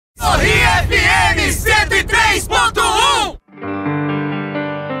Sorria FM 103.1.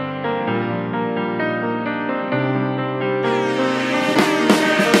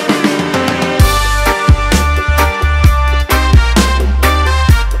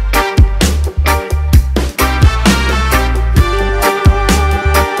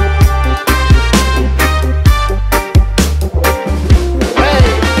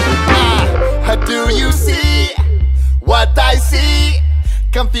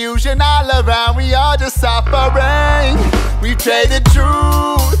 Confusion all around, we all just suffering. We traded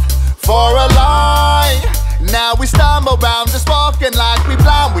truth for a lie. Now we stumble around, just walking like we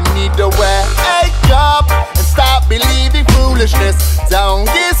blind. We need to wake up and stop believing foolishness. Don't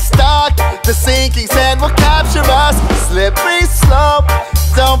get stuck, the sinking sand will capture us. Slippery slope,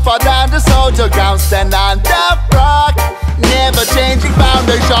 don't fall down the soldier ground. Stand on the rock, never changing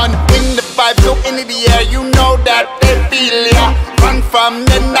foundation. In the vibe, so into the air, you know that they feel ya. Run from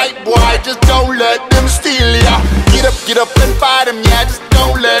the night, boy, just don't let them steal ya. Get up and fight them, yeah, just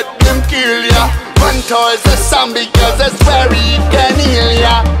don't let them kill ya. Run towards the sun because that's where he can heal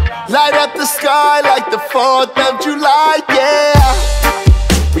ya. Light up the sky like the 4th of July, yeah.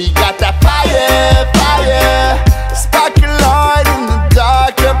 We got that fire, fire. Spark a light in the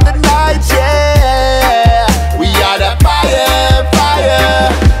dark of the night, yeah. We are that fire, fire.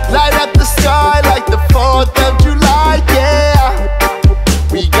 Light up the sky like the 4th of July, yeah.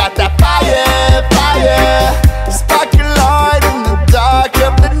 We got that fire, fire. Spark a light in the dark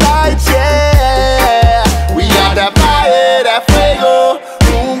of the night, yeah. We are that fire, that fuego.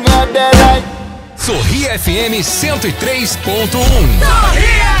 Got that light. Sorria FM 103.1.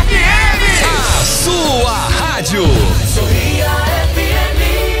 Sorria FM. A sua rádio. Sorria.